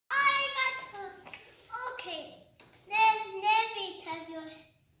touch your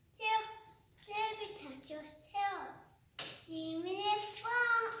tail. Let me touch your tail. Give me the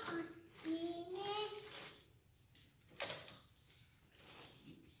phone. Give me.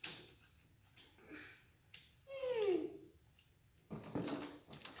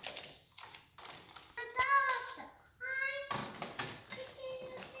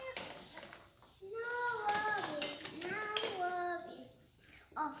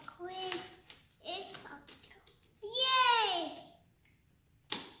 Oh, Queen, it's yay!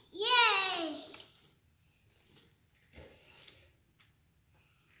 Yay!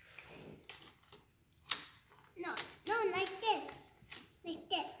 No, like this. Like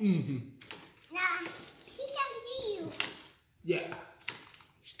this. Mm-hmm. Now, he can see you. Yeah.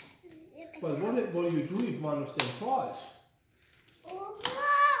 But what do you do if one of them falls?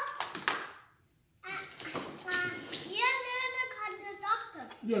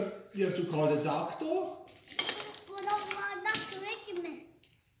 You have to call the doctor? Well, Dr. Rickman.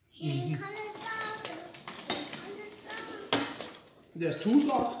 He called the doctor. There's two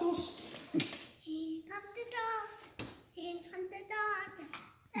doctors? He called the doctor. He called the doctor.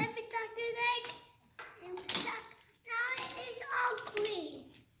 Every doctor like. Now it's all green.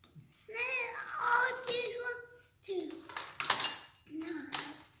 Now all these one too. No.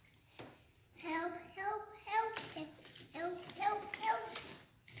 Help, help, help, help, help, help, help.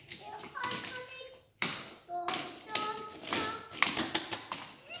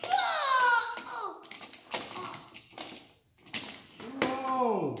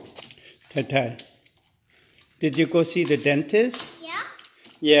 Tai, did you go see the dentist? Yeah.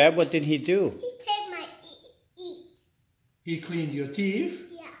 Yeah, what did he do? He take my teeth. He cleaned your teeth?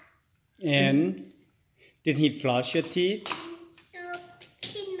 Yeah. And did he floss your teeth? No,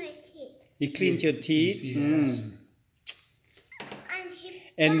 clean my teeth. He cleaned your teeth? Yes.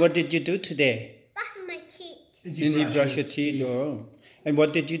 And what did you do today? Brush my teeth. And he brushed your teeth? Oh. And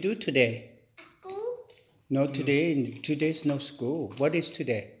what did you do today? At school? No, today's no school. What is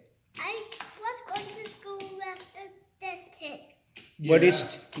today? I was going to school with the dentist. Yeah.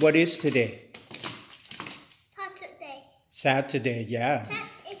 What is today? Saturday. Saturday, yeah.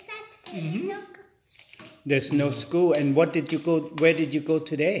 It's Saturday. No. There's no school. And where did you go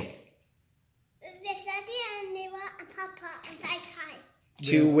today? With Daddy and Neva and Papa and Tai.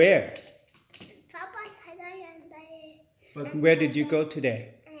 To where? Papa, Tai and But where did you go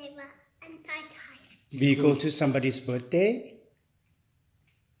today? Neva and Tai. Did you go to somebody's birthday?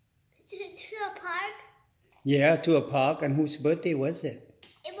 To a park. Yeah, to a park. And whose birthday was it?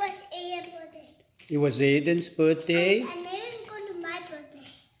 It was Aiden's birthday. It was Aiden's birthday. And Aiden's going to my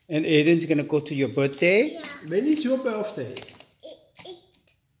birthday. And Aiden's going to go to your birthday? Yeah. When is your birthday?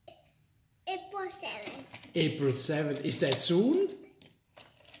 April 7th. April 7th. Is that soon?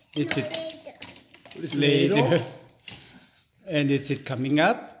 It's It's later. And is it coming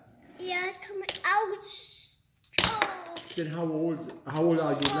up? Yeah, it's coming out. Oh. Then how old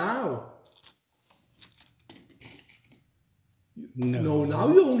are you now? No, now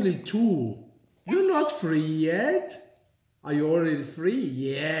you're only 2. You're not 3 yet. Are you already 3?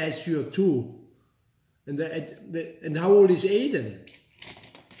 Yes, you're 2. And how old is Aiden?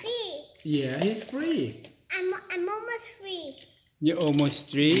 3. Yeah, he's 3. I'm almost 3. You're almost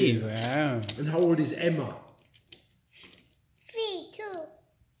 3. Wow. And how old is Emma? 3, 2.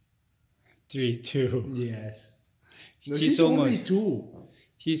 3 too. Yes. No, She's only almost 2.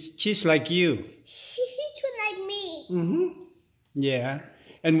 She's like you. She's 2 like me. Mm-hmm. Yeah.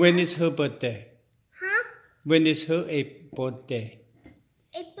 And when is her birthday? Huh? When is her birthday?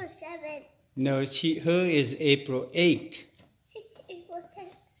 April 7th. No, her is April 8. April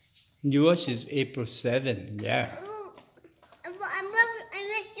 7th. Yours is April 7. Yeah. I'm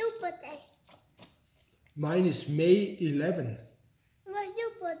with your birthday. Mine is May 11. What's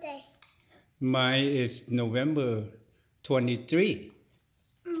your birthday? Mine is November 23.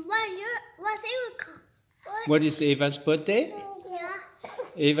 What's your call? What is Ava's birthday? Yeah.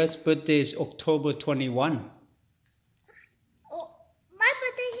 Ava's birthday is October 21. Oh, my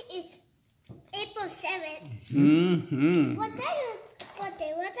birthday is April 7th. Mm-hmm. What is your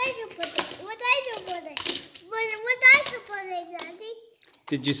birthday? What is your birthday? What is your birthday? What is your birthday, Daddy?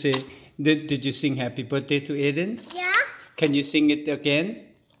 Did you sing happy birthday to Aiden? Yeah. Can you sing it again?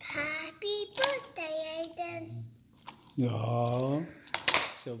 Happy birthday, Aiden. No.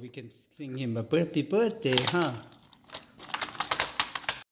 So we can sing him a happy birthday, huh?